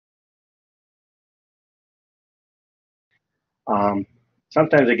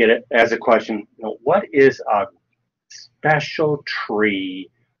Sometimes I get it as a question, what is a special tree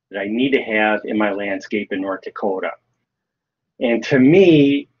that I need to have in my landscape in North Dakota? And to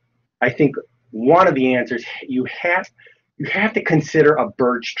me, I think one of the answers, you have to consider a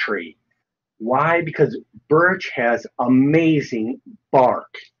birch tree. Why? Because birch has amazing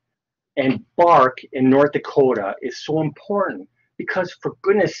bark. And bark in North Dakota is so important because, for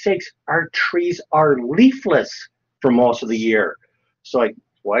goodness sakes, our trees are leafless for most of the year. So, like,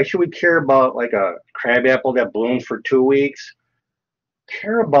 why should we care about like a crabapple that blooms for 2 weeks?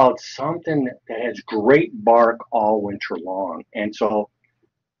 Care about something that has great bark all winter long. And so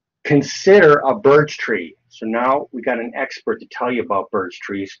consider a birch tree. So now we got an expert to tell you about birch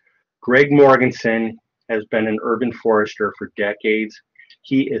trees. Greg Morgenson has been an urban forester for decades.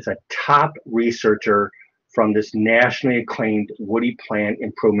 He is a top researcher from this nationally acclaimed Woody Plant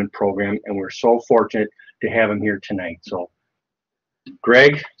Improvement Program, and we're so fortunate to have him here tonight. So,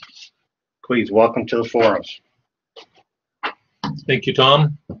 Greg, please welcome to the forums. Thank you,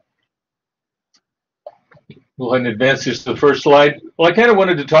 Tom. Go ahead and advance this to the first slide. Well, I kind of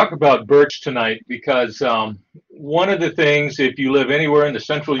wanted to talk about birch tonight because one of the things, if you live anywhere in the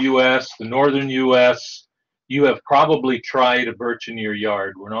central U.S., the northern U.S., you have probably tried a birch in your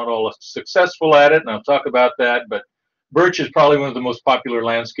yard. We're not all successful at it, and I'll talk about that, but birch is probably one of the most popular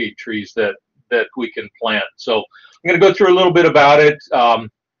landscape trees that we can plant. So I'm going to go through a little bit about it.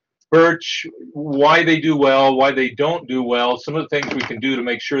 Birch, why they do well, why they don't do well, some of the things we can do to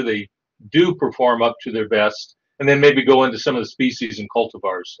make sure they do perform up to their best, and then maybe go into some of the species and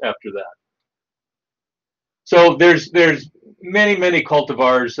cultivars after that. So there's many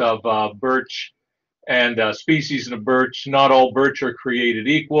cultivars of birch and species of birch. Not all birch are created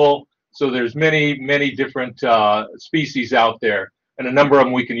equal, so there's many different species out there, and a number of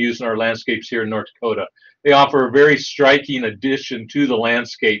them we can use in our landscapes here in North Dakota. They offer a very striking addition to the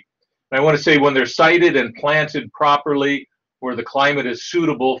landscape. And I want to say when they're sited and planted properly, where the climate is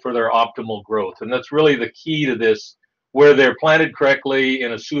suitable for their optimal growth. And that's really the key to this, where they're planted correctly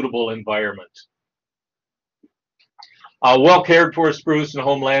in a suitable environment. Well cared for spruce and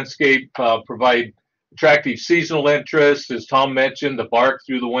home landscape provide attractive seasonal interest, as Tom mentioned, the bark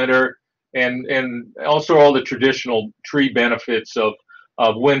through the winter, and also all the traditional tree benefits of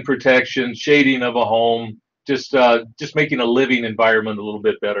wind protection, shading of a home, just making a living environment a little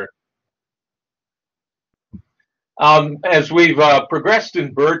bit better. As we've progressed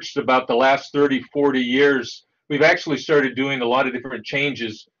in birch about the last 30, 40 years, we've actually started doing a lot of different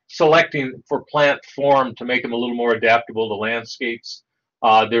changes, selecting for plant form to make them a little more adaptable to landscapes.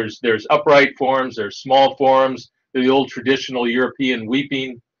 There's upright forms, there's small forms, the old traditional European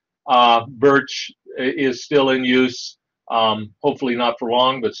weeping birch is still in use, hopefully not for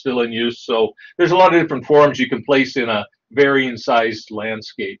long, but still in use. So there's a lot of different forms you can place in a varying sized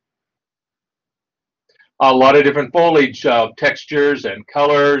landscape. A lot of different foliage textures and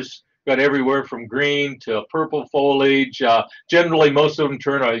colors, got everywhere from green to purple foliage. Generally, most of them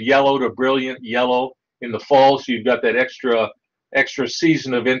turn a yellow to brilliant yellow in the fall, so you've got that extra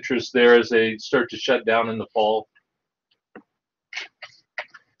season of interest there as they start to shut down in the fall.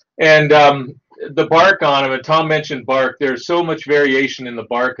 And the bark on them, and Tom mentioned bark, there's so much variation in the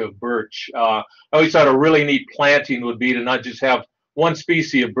bark of birch. I always thought a really neat planting would be to not just have one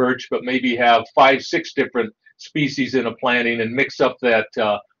species of birch, but maybe have 5, 6 different species in a planting and mix up that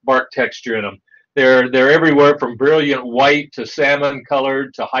bark texture in them. They're everywhere from brilliant white to salmon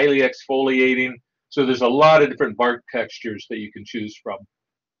colored to highly exfoliating. So there's a lot of different bark textures that you can choose from.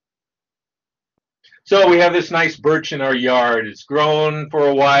 So we have this nice birch in our yard. It's grown for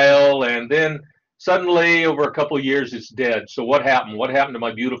a while, and then suddenly over a couple of years it's dead. So what happened? What happened to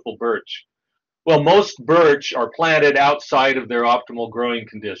my beautiful birch? Well, most birch are planted outside of their optimal growing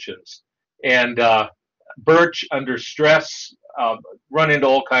conditions, and birch under stress run into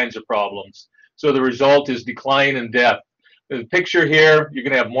all kinds of problems. So the result is decline and death. The picture here, you're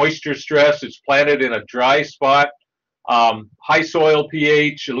going to have moisture stress. It's planted in a dry spot, high soil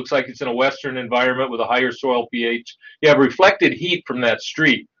pH. It looks like it's in a western environment with a higher soil pH. You have reflected heat from that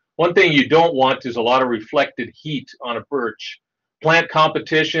street. One thing you don't want is a lot of reflected heat on a birch. Plant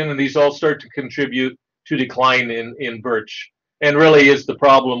competition, and these all start to contribute to decline in birch, and really is the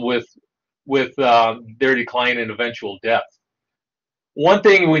problem with their decline and eventual death. One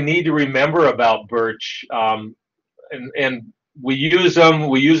thing we need to remember about birch, and we use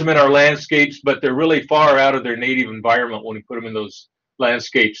them in our landscapes, but they're really far out of their native environment when we put them in those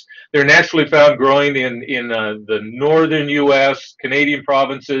landscapes. They're naturally found growing in the northern U.S., Canadian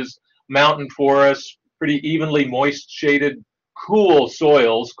provinces, mountain forests, pretty evenly moist shaded, cool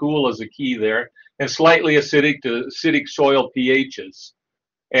soils. Cool is a key there. and slightly acidic to acidic soil pHs.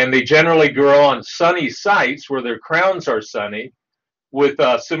 And they generally grow on sunny sites where their crowns are sunny, with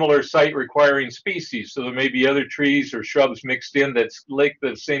similar site requiring species. So there may be other trees or shrubs mixed in that's like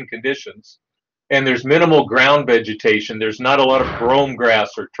the same conditions. And there's minimal ground vegetation. There's not a lot of brome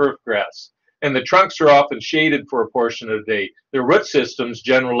grass or turf grass. And the trunks are often shaded for a portion of the day. The root systems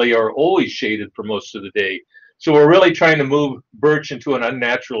generally are always shaded for most of the day. So we're really trying to move birch into an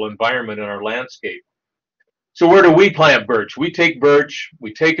unnatural environment in our landscape. So where do we plant birch? We take birch,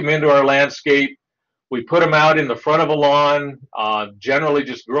 we take them into our landscape, we put them out in the front of a lawn, generally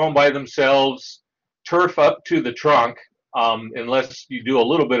just grow them by themselves, turf up to the trunk, unless you do a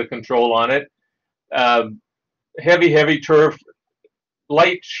little bit of control on it. Heavy turf,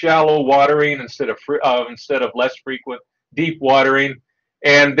 light, shallow watering instead of less frequent, deep watering.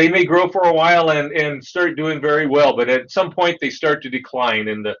 And they may grow for a while and start doing very well, but at some point they start to decline.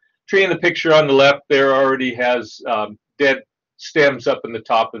 And the tree in the picture on the left there already has dead stems up in the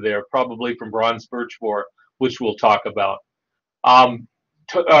top of there, probably from bronze birch borer, which we'll talk about.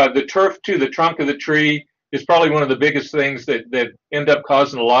 The turf to the trunk of the tree is probably one of the biggest things that end up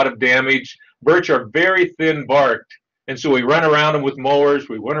causing a lot of damage. Birch are very thin barked, and so we run around them with mowers,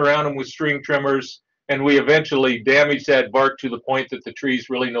 we run around them with string trimmers, and we eventually damage that bark to the point that the tree is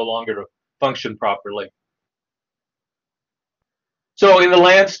really no longer function properly. So in the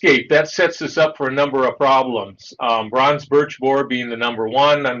landscape, that sets us up for a number of problems. Bronze birch borer being the number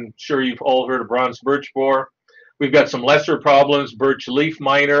one. I'm sure you've all heard of bronze birch borer. We've got some lesser problems, birch leaf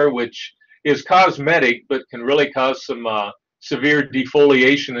miner, which is cosmetic, but can really cause some severe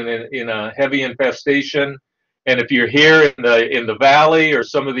defoliation in a heavy infestation. And if you're here in the valley or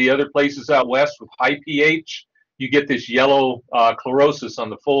some of the other places out west with high pH, you get this yellow chlorosis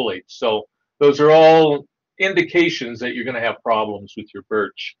on the foliage. So those are all indications that you're going to have problems with your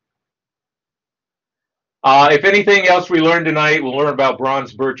birch. If anything else we learned tonight, we'll learn about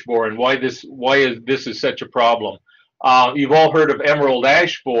bronze birch borer and why this is such a problem. You've all heard of emerald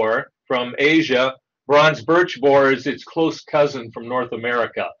ash borer from Asia. Bronze birch borer is its close cousin from North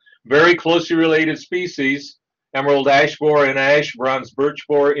America. Very closely related species, emerald ash borer in ash, bronze birch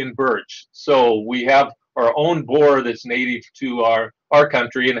borer in birch. So we have our own borer that's native to our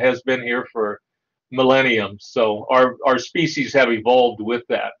country and has been here for millenniums. So our species have evolved with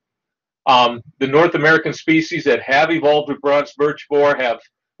that. The North American species that have evolved with bronze birch borer have,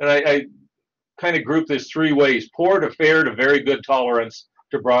 and I kind of group this three ways: poor to fair to very good tolerance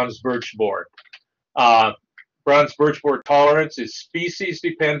to bronze birch borer. Bronze birch borer tolerance is species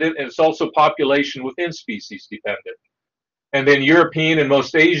dependent, and it's also population within species dependent. And then European and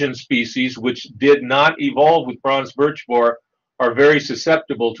most Asian species, which did not evolve with bronze birch borer, are very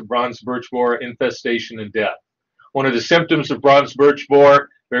susceptible to bronze birch borer infestation and death. One of the symptoms of bronze birch borer,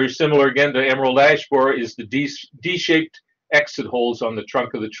 very similar again to emerald ash borer, is the D-shaped exit holes on the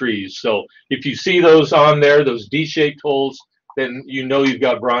trunk of the trees. So if you see those on there, those D-shaped holes, then you know you've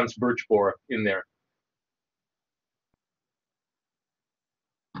got bronze birch borer in there.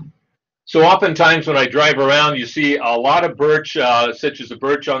 So oftentimes when I drive around, you see a lot of birch, such as the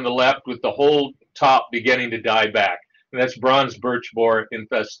birch on the left, with the whole top beginning to die back. And that's bronze birch borer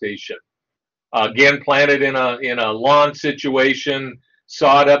infestation. Again, planted in a lawn situation,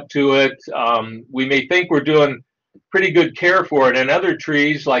 sawed up to it. We may think we're doing pretty good care for it, and other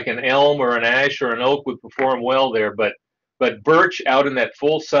trees like an elm or an ash or an oak would perform well there, but birch out in that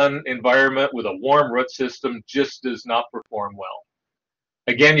full sun environment with a warm root system just does not perform well.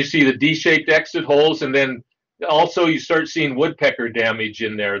 Again, you see the D-shaped exit holes, and then also you start seeing woodpecker damage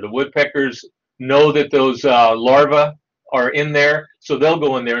in there. The woodpeckers know that those larvae are in there, so they'll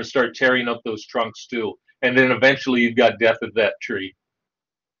go in there and start tearing up those trunks too. And then eventually you've got death of that tree.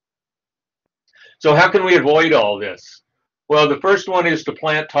 So how can we avoid all this? Well, the first one is to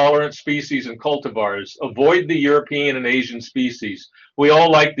plant tolerant species and cultivars. Avoid the European and Asian species. We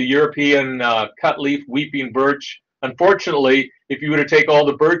all like the European cut leaf weeping birch. Unfortunately, if you were to take all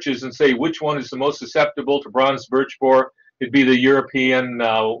the birches and say which one is the most susceptible to bronze birch borer, it'd be the European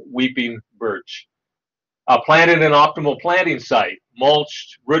weeping birch. Plant in an optimal planting site,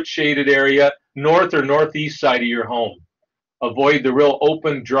 mulched, root-shaded area, north or northeast side of your home. Avoid the real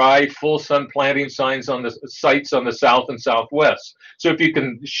open, dry, full sun planting sites on the sites on the south and southwest. So if you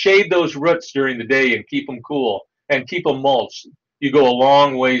can shade those roots during the day and keep them cool and keep them mulched, you go a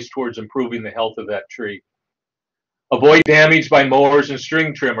long ways towards improving the health of that tree. Avoid damage by mowers and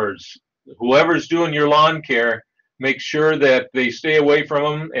string trimmers. Whoever's doing your lawn care, make sure that they stay away from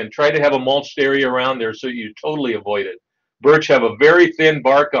them and try to have a mulched area around there so you totally avoid it. Birch have a very thin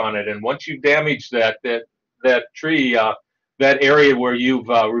bark on it, and once you damage that tree, that area where you've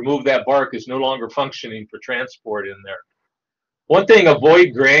removed that bark is no longer functioning for transport in there. One thing,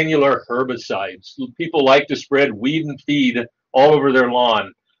 avoid granular herbicides. People like to spread weed and feed all over their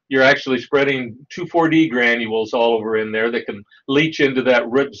lawn. You're actually spreading 2,4-D granules all over in there that can leach into that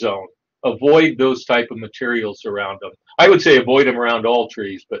root zone. Avoid those type of materials around them. I would say avoid them around all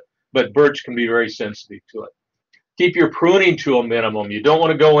trees, but birch can be very sensitive to it. Keep your pruning to a minimum. You don't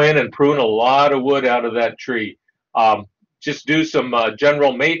want to go in and prune a lot of wood out of that tree. Just do some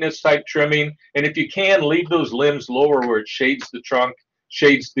general maintenance type trimming, and if you can, leave those limbs lower where it shades the trunk,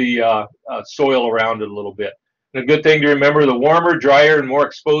 shades the soil around it a little bit. And a good thing to remember, the warmer, drier, and more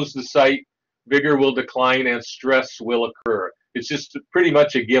exposed the site, vigor will decline and stress will occur. It's just pretty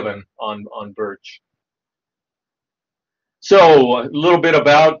much a given on birch. So a little bit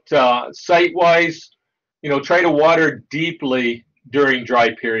about site-wise, try to water deeply during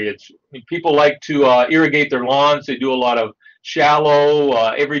dry periods. I mean, people like to irrigate their lawns. They do a lot of shallow,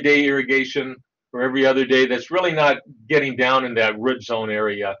 everyday irrigation or every other day. That's really not getting down in that root zone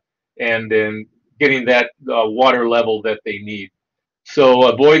area and then getting that water level that they need. So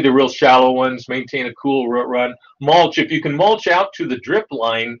avoid the real shallow ones, maintain a cool root run. Mulch, if you can mulch out to the drip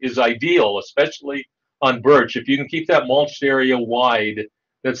line is ideal, especially on birch. If you can keep that mulched area wide,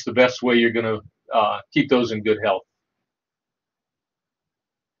 that's the best way you're going to keep those in good health.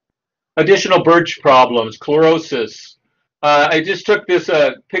 Additional birch problems, chlorosis. I just took this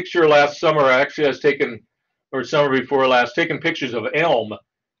picture last summer. Actually, I was taking, or summer before last, taking pictures of elm.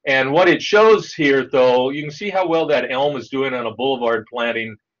 And what it shows here, though, you can see how well that elm is doing on a boulevard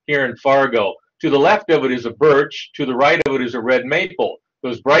planting here in Fargo. To the left of it is a birch. To the right of it is a red maple.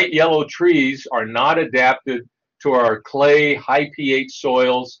 Those bright yellow trees are not adapted to our clay, high pH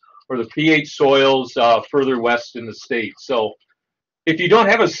soils or the pH soils further west in the state. So if you don't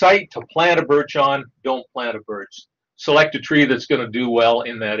have a site to plant a birch on, don't plant a birch. Select a tree that's going to do well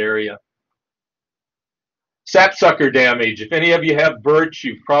in that area. Sapsucker damage. If any of you have birch,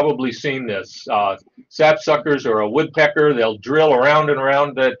 you've probably seen this. Sapsuckers are a woodpecker. They'll drill around and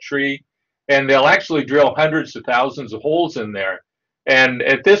around that tree, and they'll actually drill hundreds of thousands of holes in there. And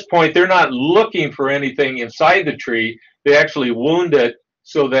at this point, they're not looking for anything inside the tree. They actually wound it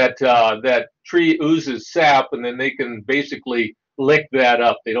so that that tree oozes sap, and then they can basically lick that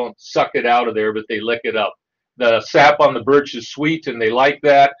up. They don't suck it out of there, but they lick it up. The sap on the birch is sweet, and they like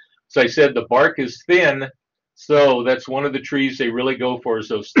that. As I said, the bark is thin, so that's one of the trees they really go for, is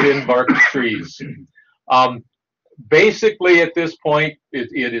those thin barked trees. Basically, at this point,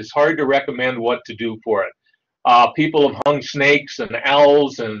 it is hard to recommend what to do for it. People have hung snakes and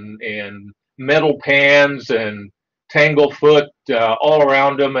owls and metal pans and tanglefoot all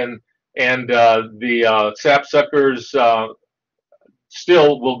around them, and the sapsuckers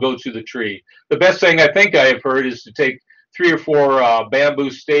still will go to the tree. The best thing I think I have heard is to take 3 or 4 bamboo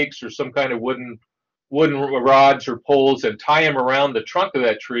stakes or some kind of wooden rods or poles and tie them around the trunk of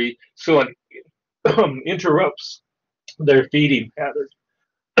that tree so it interrupts their feeding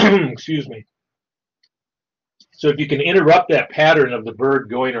pattern. Excuse me. So if you can interrupt that pattern of the bird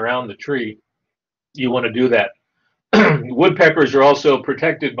going around the tree, you want to do that. Woodpeckers are also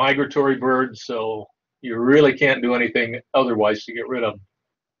protected migratory birds, so you really can't do anything otherwise to get rid of them.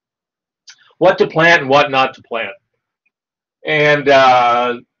 What to plant and what not to plant. And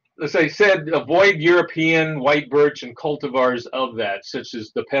as I said, avoid European white birch and cultivars of that, such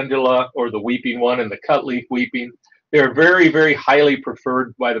as the pendula or the weeping one and the cutleaf weeping. They're very, very highly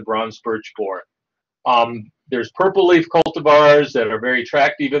preferred by the bronze birch borer. There's purple leaf cultivars that are very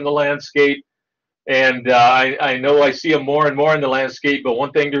attractive in the landscape. And I know I see them more and more in the landscape, but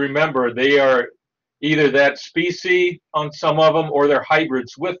one thing to remember, they are either that species on some of them or they're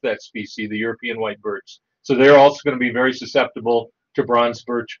hybrids with that species, the European white birch. So they're also going to be very susceptible to bronze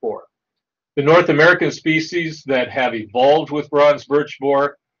birch borer. The North American species that have evolved with bronze birch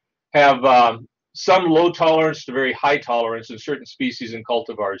borer have some low tolerance to very high tolerance in certain species and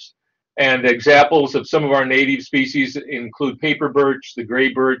cultivars. And examples of some of our native species include paper birch, the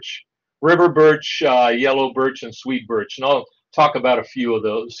gray birch, river birch, yellow birch, and sweet birch. And I'll talk about a few of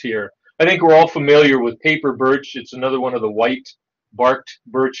those here. I think we're all familiar with paper birch. It's another one of the white barked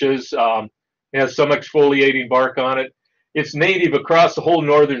birches. It has some exfoliating bark on it. It's native across the whole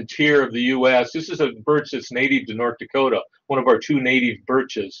northern tier of the U.S. This is a birch that's native to North Dakota, one of our 2 native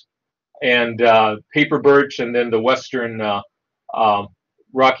birches. And paper birch and then the western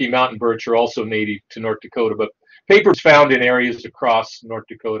Rocky Mountain birch are also native to North Dakota. But paper is found in areas across North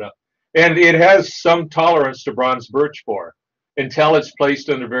Dakota. And it has some tolerance to bronze birch borer until it's placed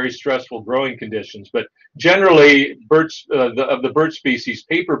under very stressful growing conditions. But generally, birch, of the birch species,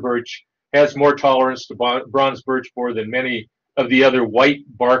 paper birch has more tolerance to bronze birch borer than many of the other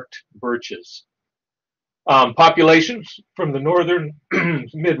white-barked birches. Populations from the northern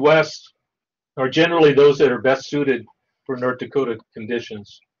Midwest are generally those that are best suited for North Dakota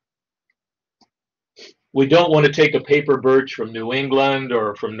conditions. We don't want to take a paper birch from New England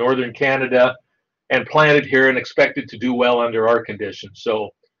or from northern Canada and plant it here and expect it to do well under our conditions. So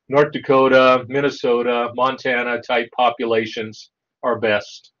North Dakota, Minnesota, Montana type populations are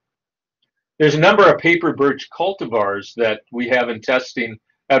best. There's a number of paper birch cultivars that we have in testing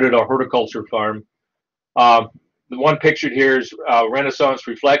out at our horticulture farm. The one pictured here is Renaissance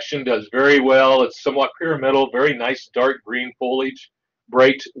Reflection, does very well. It's somewhat pyramidal, very nice dark green foliage,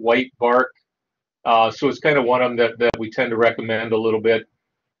 bright white bark. So it's kind of one of them that we tend to recommend a little bit.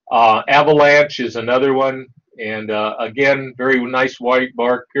 Avalanche is another one, and again, very nice white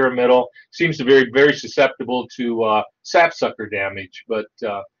bark, pyramidal. Seems to be very susceptible to sapsucker damage, but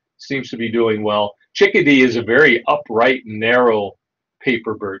seems to be doing well. Chickadee is a very upright, narrow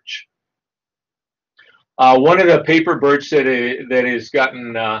paper birch. One of the paper birch that has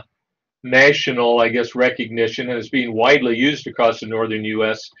gotten national, I guess, recognition and is being widely used across the northern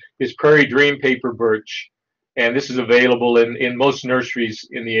U.S. is Prairie Dream paper birch, and this is available in most nurseries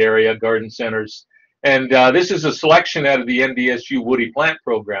in the area, garden centers. And this is a selection out of the NDSU Woody Plant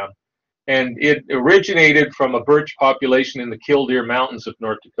Program, and it originated from a birch population in the Killdeer Mountains of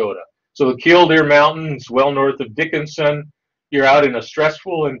North Dakota. So the Killdeer Mountains, well north of Dickinson, you're out in a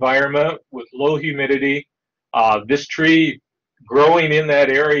stressful environment with low humidity. This tree growing in that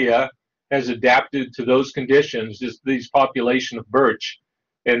area has adapted to those conditions, these population of birch.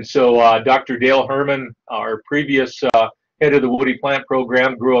 And so Dr. Dale Herman, our previous head of the Woody Plant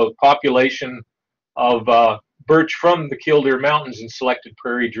Program, grew a population of birch from the Killdeer Mountains and selected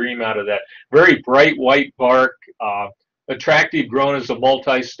Prairie Dream out of that. Very bright white bark, attractive, grown as a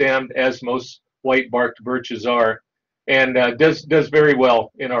multi-stemmed, as most white-barked birches are, and does very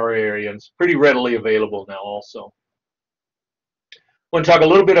well in our area, and it's pretty readily available now also. I want to talk a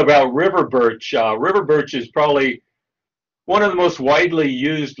little bit about river birch. River birch is probably one of the most widely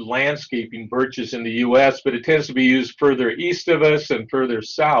used landscaping birches in the U.S., but it tends to be used further east of us and further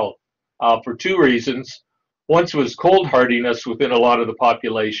south for two reasons. One was cold hardiness within a lot of the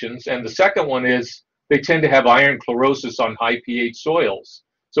populations, and the second one is they tend to have iron chlorosis on high pH soils.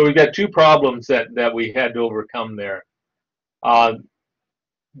 So we've got two problems that we had to overcome there.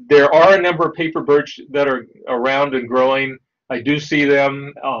 There are a number of paper birch that are around and growing. I do see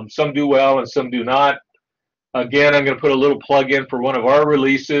them. Some do well and some do not. Again, I'm going to put a little plug in for one of our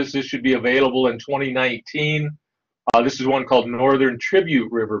releases. This should be available in 2019. This is one called Northern Tribute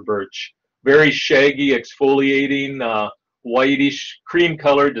River Birch. Very shaggy, exfoliating, whitish,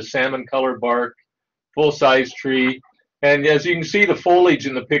 cream-colored to salmon-colored bark, full-size tree. And as you can see, the foliage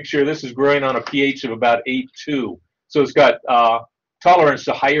in the picture, this is growing on a pH of about 8.2. So it's got tolerance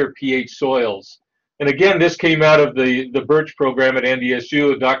to higher pH soils. And again, this came out of the birch program at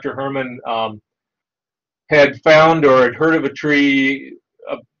NDSU. Dr. Herman had found or had heard of a tree,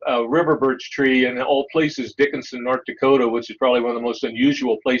 a river birch tree in all places, Dickinson, North Dakota, which is probably one of the most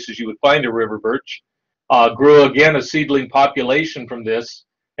unusual places you would find a river birch. Grew again a seedling population from this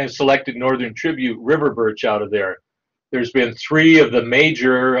and selected Northern Tribute river birch out of there. There's been 3 of the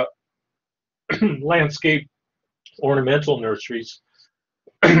major landscape ornamental nurseries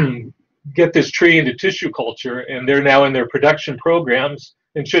get this tree into tissue culture, and they're now in their production programs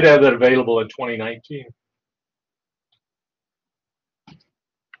and should have that available in 2019.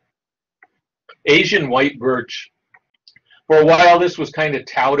 Asian white birch. For a while, this was kind of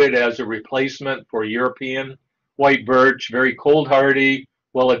touted as a replacement for European white birch, very cold hardy,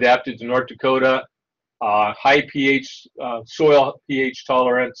 well adapted to North Dakota, high pH, soil pH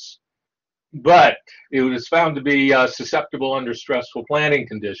tolerance, but it was found to be susceptible under stressful planting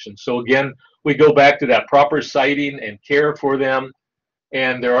conditions. So again, we go back to that proper siting and care for them,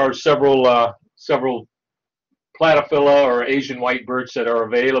 and there are several platyphylla or Asian white birch that are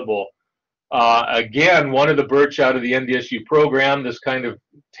available. Again, one of the birch out of the NDSU program that's kind of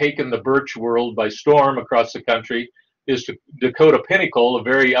taken the birch world by storm across the country is Dakota Pinnacle, a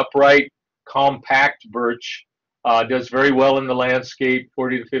very upright, compact birch. Does very well in the landscape,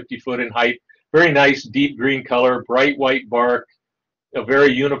 40 to 50 foot in height. Very nice deep green color, bright white bark, a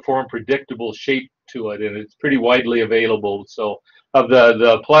very uniform, predictable shape to it, and it's pretty widely available. So of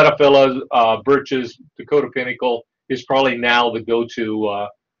the platyphylla birches, Dakota Pinnacle is probably now the go-to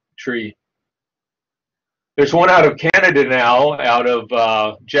tree. There's one out of Canada now, out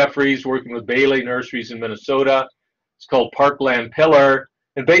of Jeffries, working with Bailey Nurseries in Minnesota. It's called Parkland Pillar.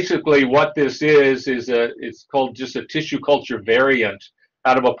 And basically what this is it's called just a tissue culture variant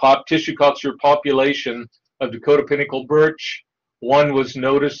out of a tissue culture population of Dakota pinnacle birch, one was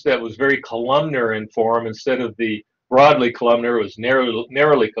noticed that was very columnar in form. Instead of the broadly columnar, it was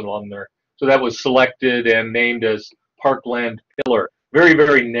narrowly columnar. So that was selected and named as Parkland Pillar. Very,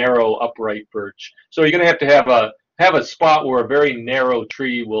 very narrow upright birch. So you're going to have a spot where a very narrow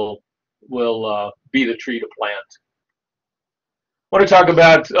tree will be the tree to plant. I want to talk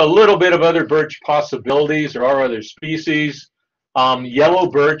about a little bit of other birch possibilities. There are other species. Yellow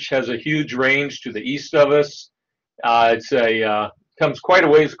birch has a huge range to the east of us. Comes quite a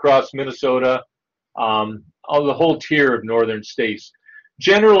ways across Minnesota, the whole tier of northern states.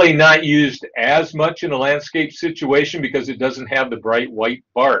 Generally not used as much in a landscape situation because it doesn't have the bright white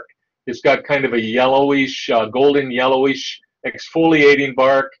bark. It's got kind of a yellowish, golden yellowish exfoliating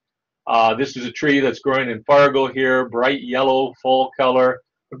bark. This is a tree that's growing in Fargo here, bright yellow, fall color,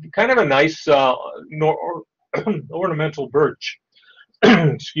 kind of a nice ornamental birch.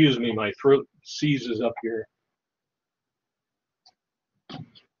 Excuse me, my throat seizes up here.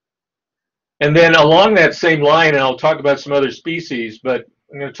 And then along that same line, and I'll talk about some other species, but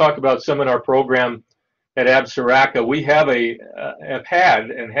I'm going to talk about some in our program at Absaraka. We have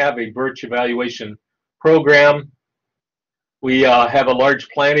had a birch evaluation program. We have a large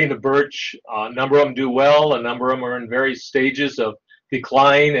planting of birch. A number of them do well. A number of them are in various stages of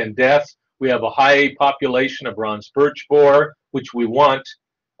decline and death. We have a high population of bronze birch borer, which we want.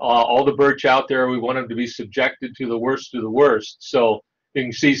 All the birch out there, we want them to be subjected to the worst of the worst. So you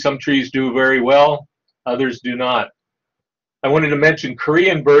can see some trees do very well, others do not. I wanted to mention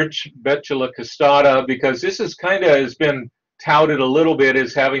Korean birch, Betula costata, because this is has been touted a little bit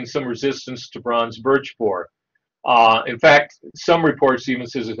as having some resistance to bronze birch borer. In fact, some reports even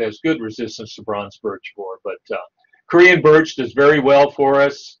says it has good resistance to bronze birch borer, but Korean birch does very well for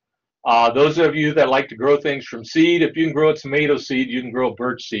us. Those of you that like to grow things from seed, if you can grow a tomato seed, you can grow a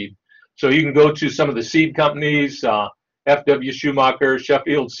birch seed. So you can go to some of the seed companies, F.W. Schumacher,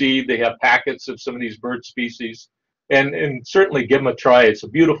 Sheffield Seed, they have packets of some of these birch species, and certainly give them a try. It's a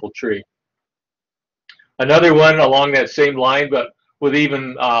beautiful tree. Another one along that same line, but with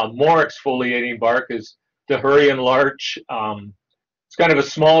even more exfoliating bark, is the Hurrian larch. It's kind of a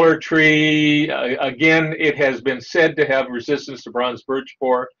smaller tree. Again, it has been said to have resistance to bronze birch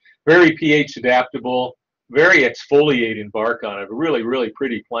borer, very pH adaptable, very exfoliating bark on it, a really, really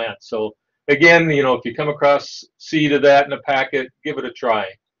pretty plant. So again, if you come across seed of that in a packet, give it a try.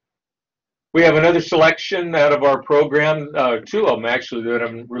 We have another selection out of our program, two of them actually that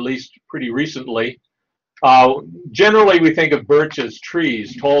have released pretty recently. Generally, we think of birch as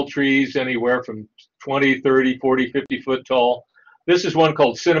trees, tall trees anywhere from 20, 30, 40, 50 foot tall. This is one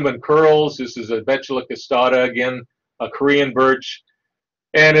called cinnamon curls. This is a Betula costata, again, a Korean birch.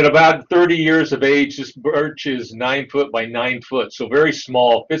 And at about 30 years of age, this birch is 9 foot by 9 foot, so very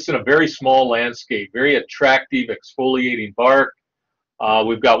small, fits in a very small landscape, very attractive exfoliating bark.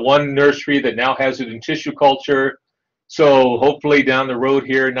 We've got one nursery that now has it in tissue culture, so hopefully down the road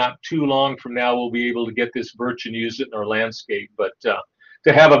here, not too long from now, we'll be able to get this birch and use it in our landscape. But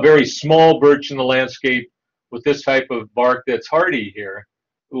to have a very small birch in the landscape with this type of bark that's hardy here,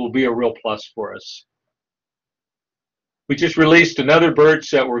 it will be a real plus for us. We just released another birch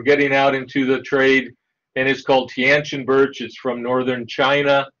that we're getting out into the trade, and it's called Tianqian birch. It's from northern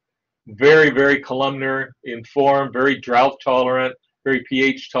China. Very, very columnar in form, very drought tolerant, very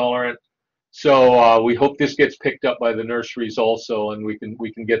pH tolerant. So we hope this gets picked up by the nurseries also, and we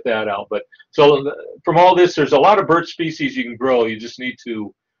can get that out. But so from all this, there's a lot of birch species you can grow. You just need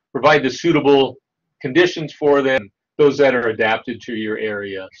to provide the suitable conditions for them, those that are adapted to your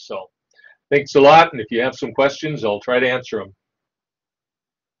area. So thanks a lot, and if you have some questions, I'll try to answer them.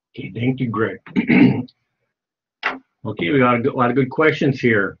 Okay, thank you, Greg. Okay, we got a lot of good questions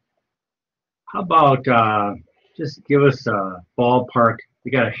here. How about just give us a ballpark? We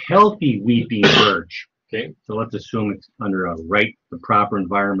got a healthy weeping birch. Okay, so let's assume it's under the proper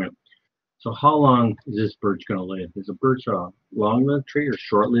environment. So how long is this birch going to live? Is a birch a long-lived tree or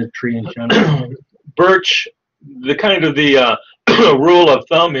short-lived tree in general? Birch, the rule of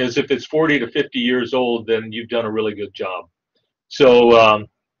thumb is if it's 40 to 50 years old, then you've done a really good job. So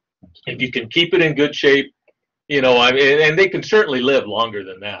if you can keep it in good shape, and they can certainly live longer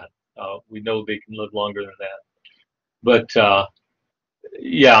than that. We know they can live longer than that. But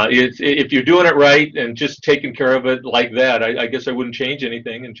yeah, if you're doing it right and just taking care of it like that, I guess I wouldn't change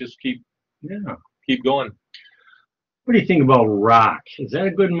anything and just keep going. What do you think about rock? Is that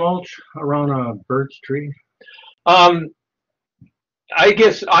a good mulch around a birch tree? I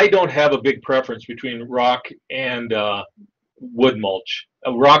guess I don't have a big preference between rock and wood mulch.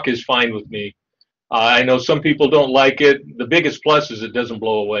 Rock is fine with me. I know some people don't like it. The biggest plus is it doesn't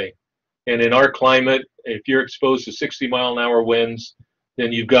blow away. And in our climate, if you're exposed to 60-mile-an-hour winds,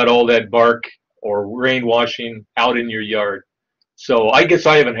 then you've got all that bark or rain washing out in your yard. So I guess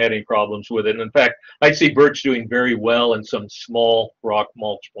I haven't had any problems with it. And in fact, I see birch doing very well in some small rock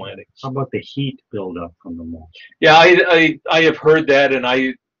mulch plantings. How about the heat buildup from the mulch? Yeah, I have heard that, and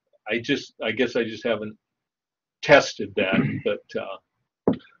I guess I just haven't tested that.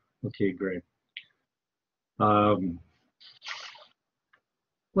 But okay, great.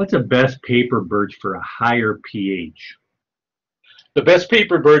 What's the best paper birch for a higher pH? the best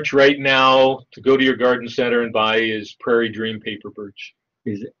paper birch right now to go to your garden center and buy is Prairie Dream paper birch.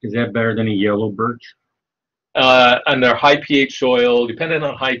 Is that better than a yellow birch? On their high pH soil, depending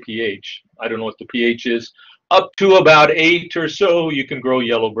on high pH, I don't know what the pH is, up to about 8 or so, you can grow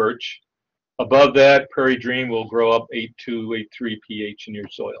yellow birch. Above that, Prairie Dream will grow up 8.2, 8.3 pH in your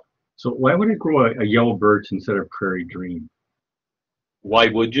soil. So why would it grow a yellow birch instead of Prairie Dream? Why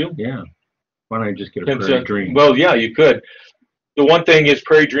would you? Yeah. Why don't I just get a Prairie Dream? Well, yeah, you could. The one thing is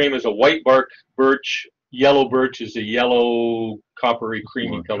Prairie Dream is a white bark birch. Yellow birch is a yellow, coppery,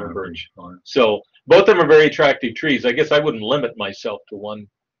 creamy colored birch. So both of them are very attractive trees. I guess I wouldn't limit myself to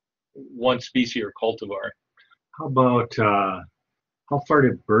one species or cultivar. How about how far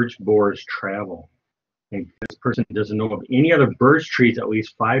do birch borers travel? And this person doesn't know of any other birch trees at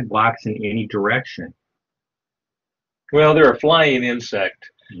least 5 blocks in any direction. Well, they're a flying insect.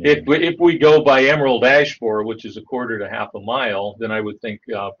 Yeah. If we go by emerald ash borer, which is 1/4 to 1/2 mile, then I would think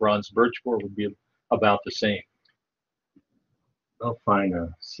bronze birch borer would be about the same. They'll find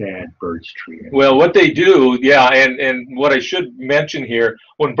a sad birch tree. Well, what they do, yeah, and what I should mention here,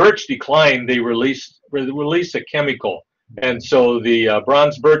 when birch decline, they release a chemical, and so the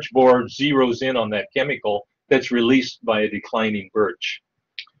bronze birch borer zeroes in on that chemical that's released by a declining birch.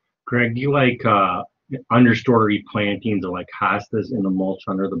 Greg, do you like understory plantings or like hostas in the mulch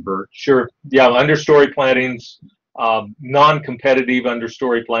under the birch? Sure, yeah, understory plantings, non-competitive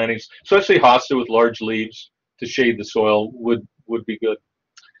understory plantings, especially hosta with large leaves to shade the soil would be good.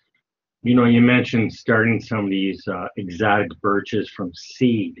 You know, you mentioned starting some of these exotic birches from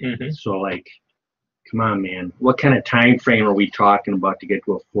seed. Mm-hmm. So like, come on, man, what kind of time frame are we talking about to get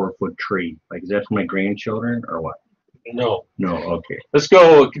to a 4-foot tree? Like, is that for my grandchildren or what? No. No, okay. Let's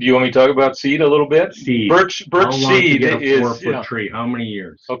go. Do you want me to talk about seed a little bit? Seed. Birch How long seed to get a is 4-foot tree. How many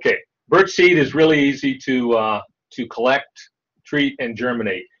years? Okay. Birch seed is really easy to collect, treat, and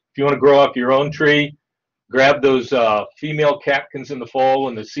germinate. If you want to grow up your own tree, grab those female catkins in the fall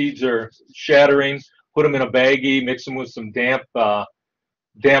when the seeds are shattering. Put them in a baggie. Mix them with some damp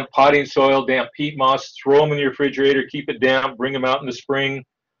potting soil, damp peat moss. Throw them in your refrigerator. Keep it damp. Bring them out in the spring.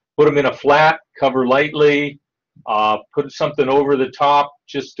 Put them in a flat. Cover lightly. Put something over the top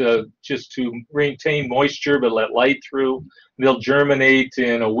just to maintain moisture, but let light through. They'll germinate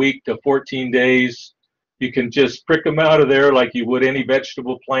in a week to 14 days. You can just prick them out of there like you would any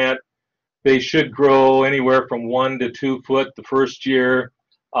vegetable plant. They should grow anywhere from 1 to 2 foot the first year.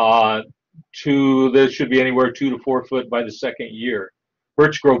 There should be anywhere 2 to 4 foot by the second year.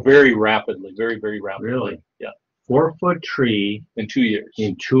 Birch grow very rapidly, very, very rapidly. Really? Yeah. 4-foot tree in 2 years.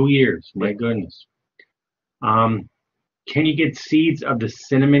 In 2 years. My goodness. Can you get seeds of the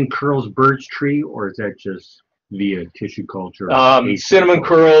cinnamon curls birch tree, or is that just via tissue culture? Cinnamon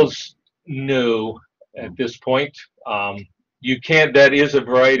curls, no, at this point. You can't. That is a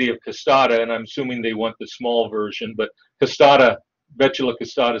variety of costata, and I'm assuming they want the small version. But costata, Betula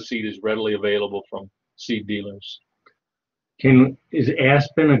costata seed is readily available from seed dealers. Is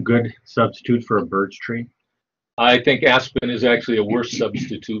aspen a good substitute for a birch tree? I think aspen is actually a worse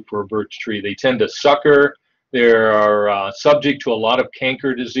substitute for a birch tree. They tend to sucker. They are subject to a lot of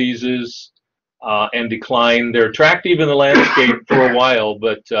canker diseases and decline. They're attractive in the landscape for a while,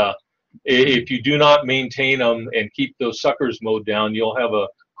 but if you do not maintain them and keep those suckers mowed down, you'll have a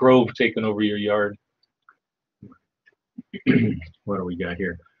grove taken over your yard. What do we got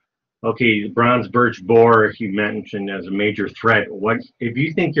here? Okay, the bronze birch borer you mentioned as a major threat. What if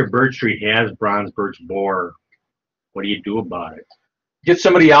you think your birch tree has bronze birch borer? What do you do about it? Get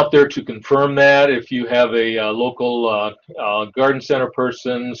somebody out there to confirm that. If you have a local garden center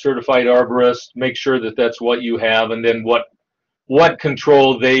person, certified arborist, make sure that that's what you have, and then what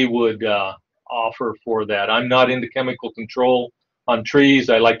control they would offer for that. I'm not into chemical control on trees.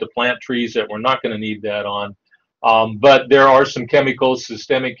 I like to plant trees that we're not going to need that on. But there are some chemicals,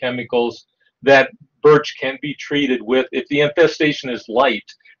 systemic chemicals, that birch can be treated with if the infestation is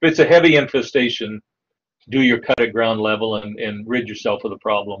light. If it's a heavy infestation, do your cut at ground level and rid yourself of the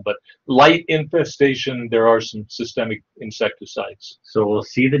problem. But light infestation, there are some systemic insecticides. So we'll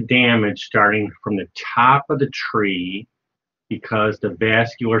see the damage starting from the top of the tree because the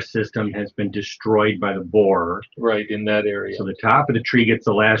vascular system has been destroyed by the borer. Right, in that area. So the top of the tree gets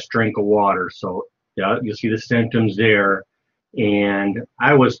the last drink of water. So yeah, you'll see the symptoms there. And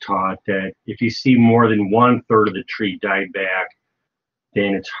I was taught that if you see more than 1/3 of the tree died back,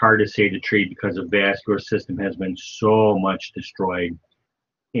 then it's hard to save the tree because the vascular system has been so much destroyed.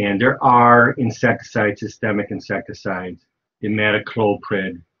 And there are insecticides, systemic insecticides,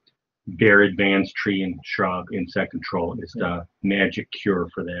 imidacloprid, Bayer Advanced Tree and Shrub Insect Control is the magic cure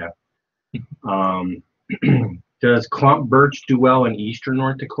for that. Does clump birch do well in eastern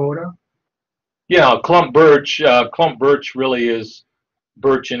North Dakota? Yeah, clump birch really is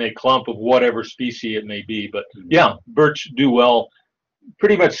birch in a clump of whatever species it may be. But yeah, birch do well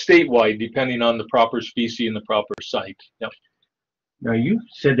pretty much statewide, depending on the proper species and the proper site. Yep. Now you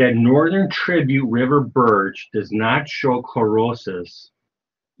said that Northern Tribute River birch does not show chlorosis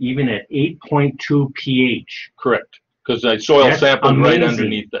even at 8.2 pH. Correct, because I soil sampled right amazing.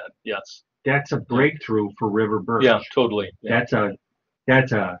 underneath that. Yes. That's a breakthrough for river birch. Yeah, totally. Yeah.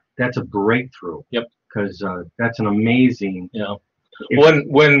 That's a breakthrough. Yep. Because that's an amazing. Yeah.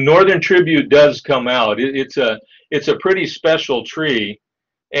 When Northern Tribute does come out, it's a pretty special tree.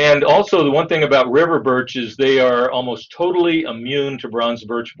 And also the one thing about river birch is they are almost totally immune to bronze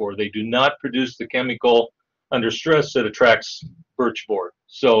birch borer. They do not produce the chemical under stress that attracts birch borer.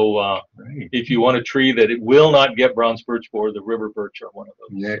 So right. If you want a tree that it will not get bronze birch borer, the river birch are one of those.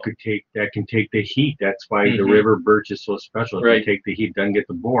 And that can take the heat. That's why the river birch is so special. It can take the heat, doesn't get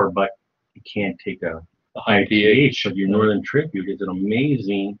the borer, but it can't take a high pH. Of your Northern Tribute is an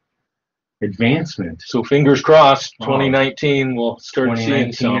amazing advancement. So fingers crossed, 2019 we'll start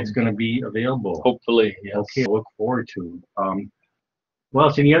seeing some. It's going to be available. Hopefully, yes. Okay, look forward to. Well,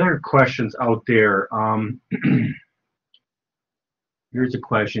 so any other questions out there? Here's a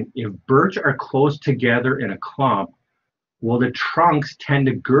question. If birch are close together in a clump, will the trunks tend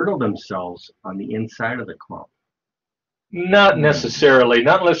to girdle themselves on the inside of the clump? Not necessarily,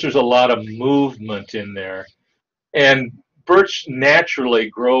 not unless there's a lot of movement in there. And birch naturally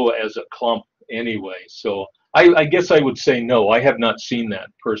grow as a clump anyway. So I guess I would say no. I have not seen that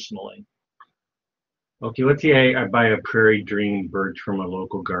personally. Okay, let's say I buy a prairie dream birch from a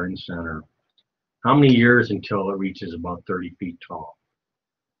local garden center. How many years until it reaches about 30 feet tall?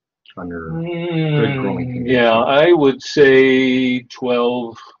 Under good growing conditions? Yeah, I would say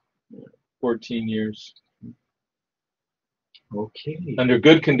 12, 14 years. Okay. Under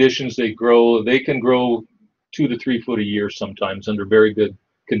good conditions, they can grow 2 to 3 foot a year sometimes under very good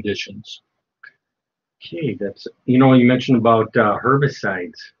conditions. Okay, that's, you mentioned about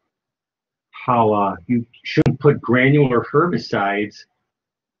herbicides, how you shouldn't put granular herbicides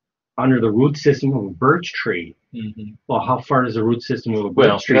under the root system of a birch tree. Mm-hmm. Well, how far does the root system of a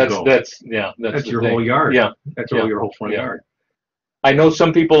birch tree go? That's your whole yard. Yeah, that's all your whole front yard. I know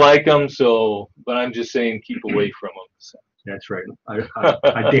some people like them, but I'm just saying keep away from them. So. That's right.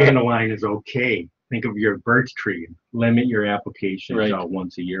 A dandelion is okay. Think of your birch tree. Limit your applications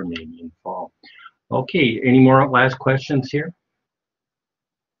once a year, maybe in fall. Okay. Any more last questions here?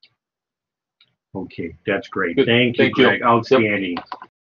 Okay, that's great. Good. Thank you, Greg. Outstanding.